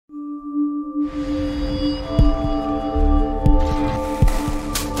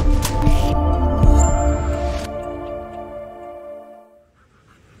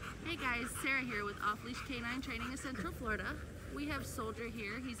K9 Training in Central Florida. We have Soldier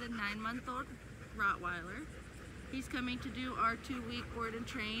here. He's a 9-month-old Rottweiler. He's coming to do our 2-week board and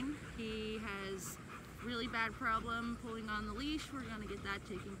train. He has really bad problem pulling on the leash. We're going to get that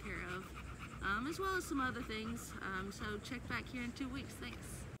taken care of, as well as some other things. So check back here in 2 weeks. Thanks.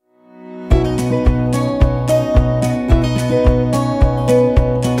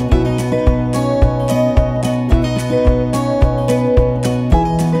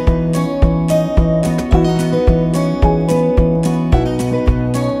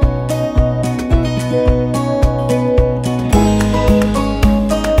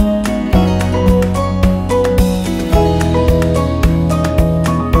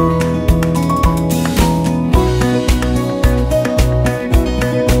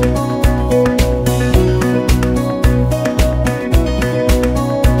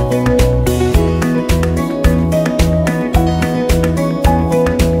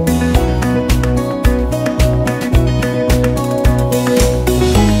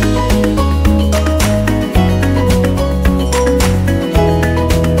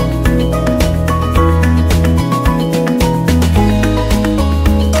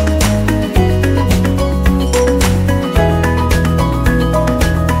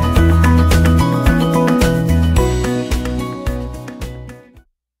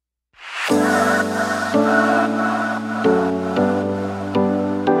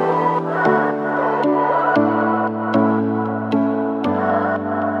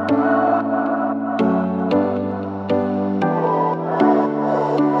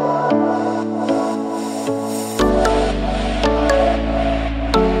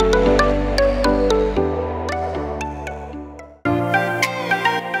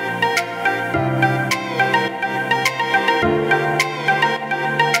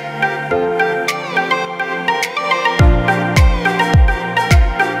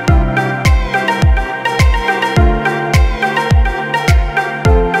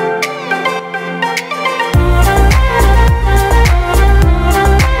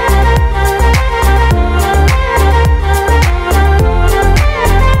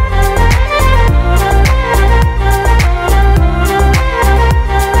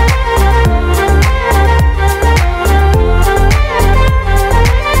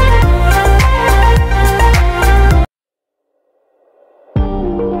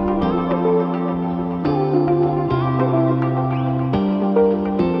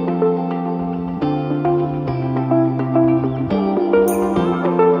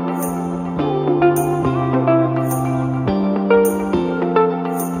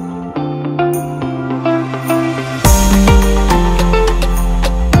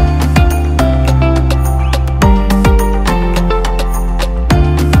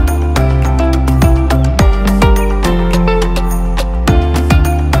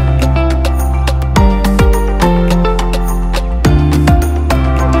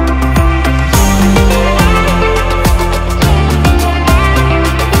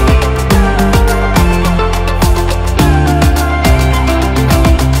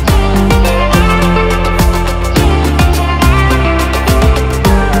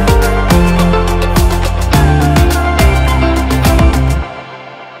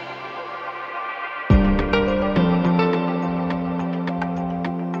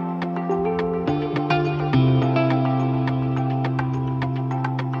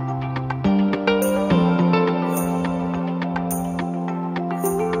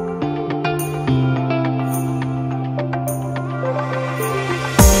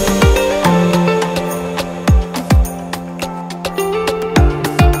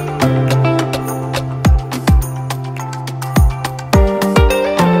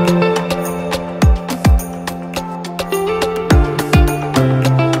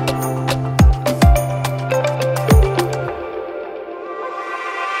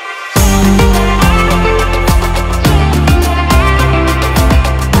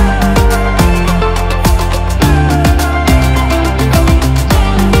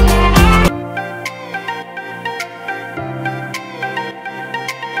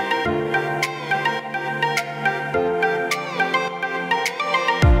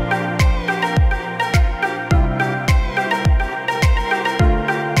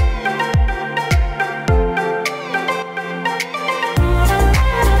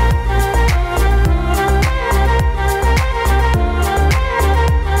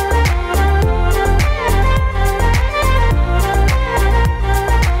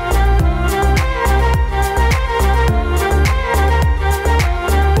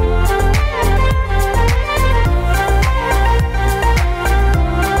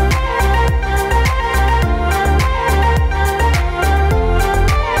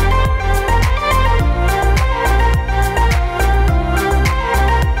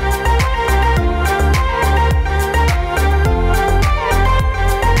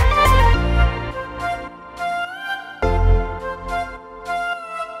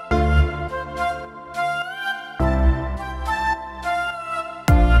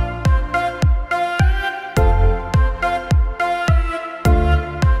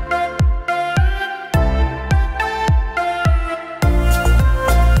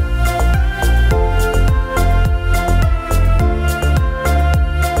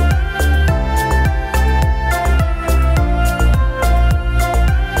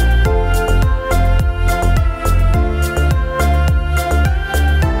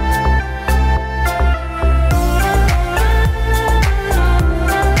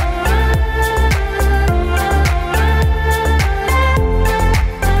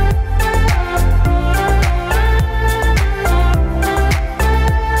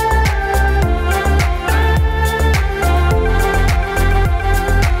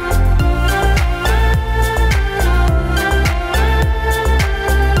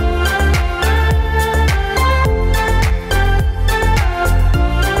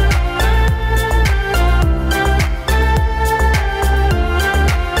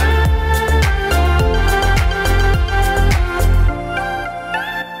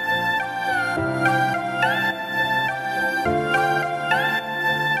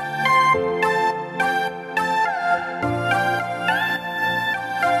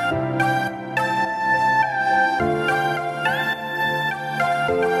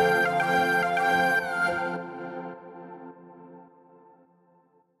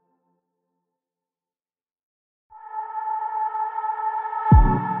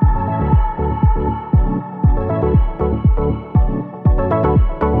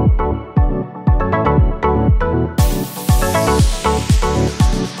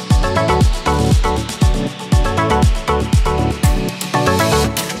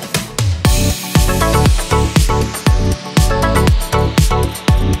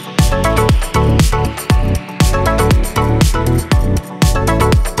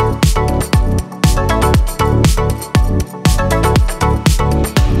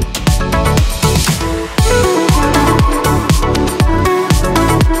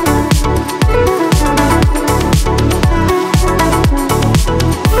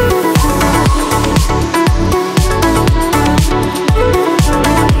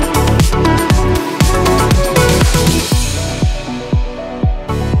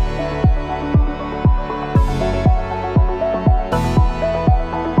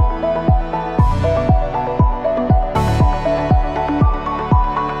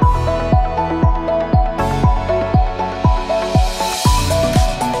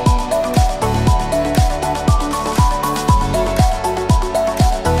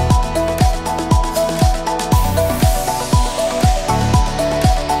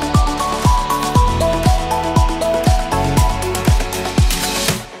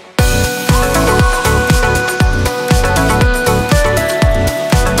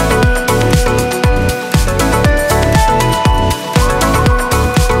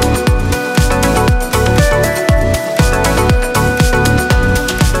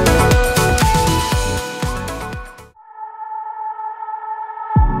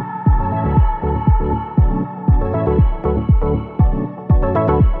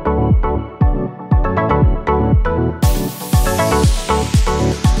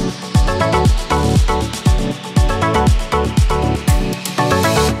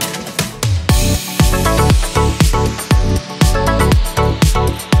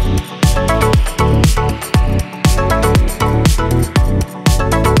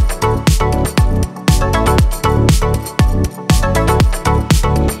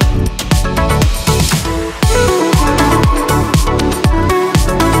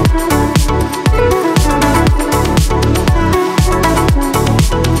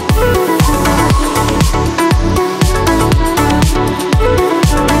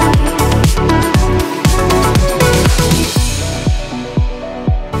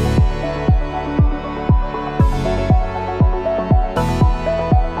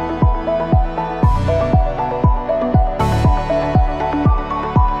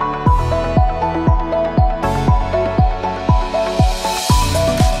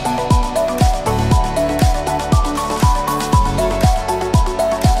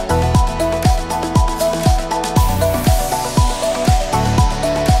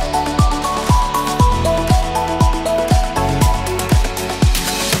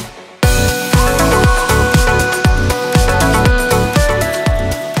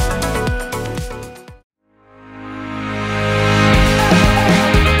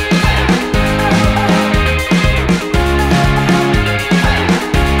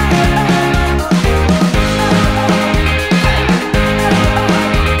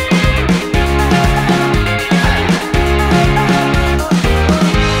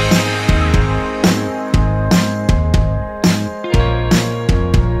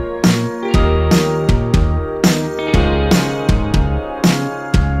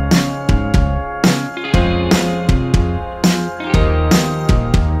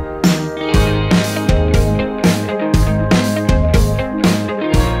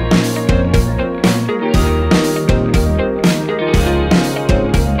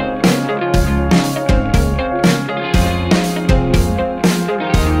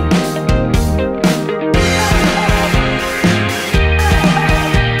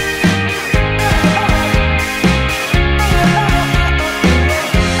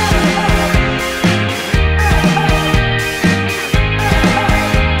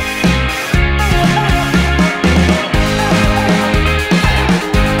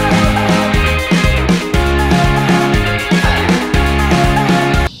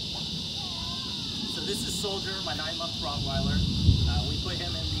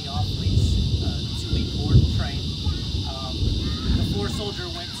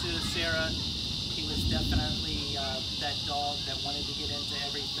 Soldier went to Sarah, he was definitely that dog that wanted to get into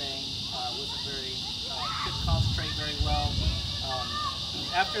everything, couldn't concentrate very well.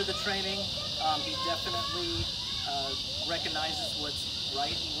 After the training, he definitely recognizes what's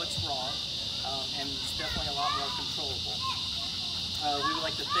right and what's wrong, and he's definitely a lot more controllable. We would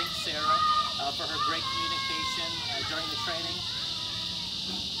like to thank Sarah for her great communication during the training.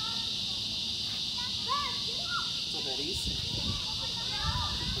 So Betty's.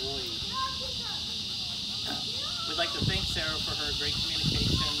 Good boy. We'd like to thank Sarah for her great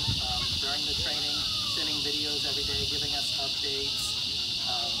communication during the training, sending videos every day, giving us updates.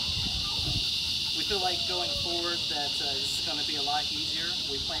 We feel like going forward that this is going to be a lot easier.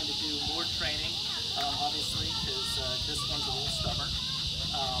 We plan to do more training, obviously, because this one's a little stubborn.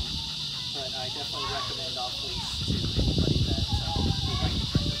 But I definitely recommend Off-Leash to